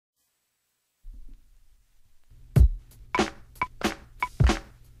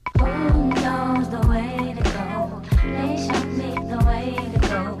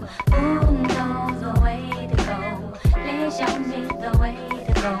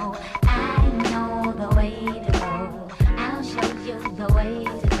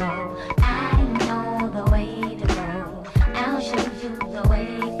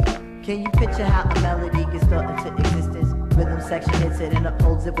it and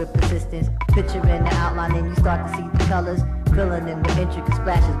upholds it with persistence. Picturing the outline and you start to see the colors, filling in with intricate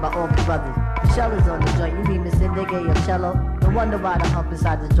splashes by all the brothers. The shell is on the joint, you mean Miss Indigay or cello? No wonder why the hump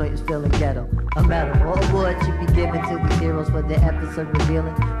inside the joint is feeling ghetto. A medal or award should be given to these heroes for their efforts of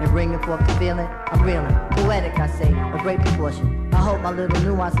revealing and bringing forth the feeling. I'm reeling, poetic I say, a great proportion. I hope my little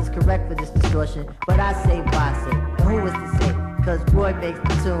nuance is correct for this distortion, but I say why I say, and who is to say? Cause Roy makes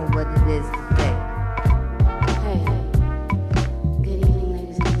the tune what it is today. Hey, good evening,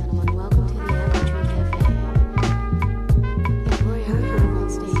 ladies and gentlemen. Welcome to the Poetry Cafe. It's Roy Hargrove on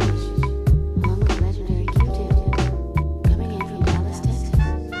stage, along with the legendary Q-Tip, coming in from Dallas, Texas,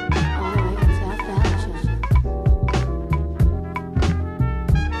 all the way from South Dallas.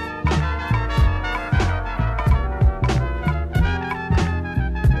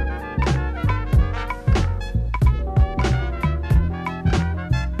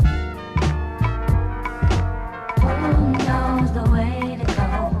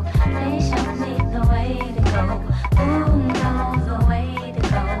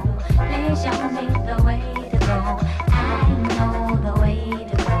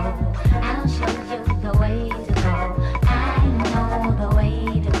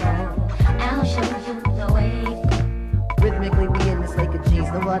 Rhythmically, we in this lake of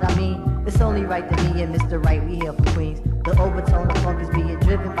G's, know what I mean? It's only right that me and Mr. Right, we hail from Queens. The overtone of funk is being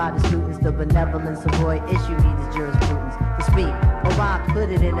driven by the students. The benevolence of Roy issue needs jurisprudence. To speak, or rhyme, put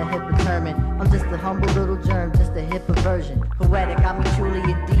it in a hip determined. I'm just a humble little germ, just a hip version. Poetic, I mean truly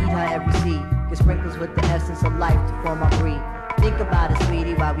indeed, how every seed gets sprinkles with the essence of life to form our breed. Think about it,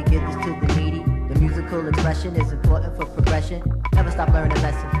 sweetie, while we give this to the needy. The musical expression is important for progression. Never stop learning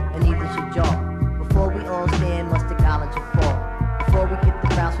lessons, and neither should y'all. Before we all stand, must acknowledge a fall. Before we get the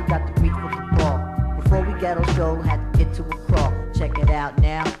bounce, we got to reach for the ball. Before we ghetto show, had to get to a crawl. Check it out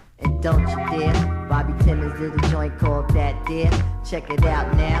now, and don't you dare. Bobby Timmons did a joint called That Dare. Check it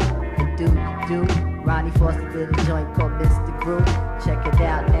out now, and do. Ronnie Foster did a joint called Mr. Groove. Check it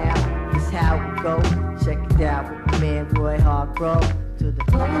out now, this how we go. Check it out with my man Roy Hargrove. To the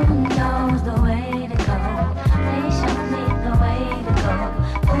Who knows the way to go? Please show me the way to go.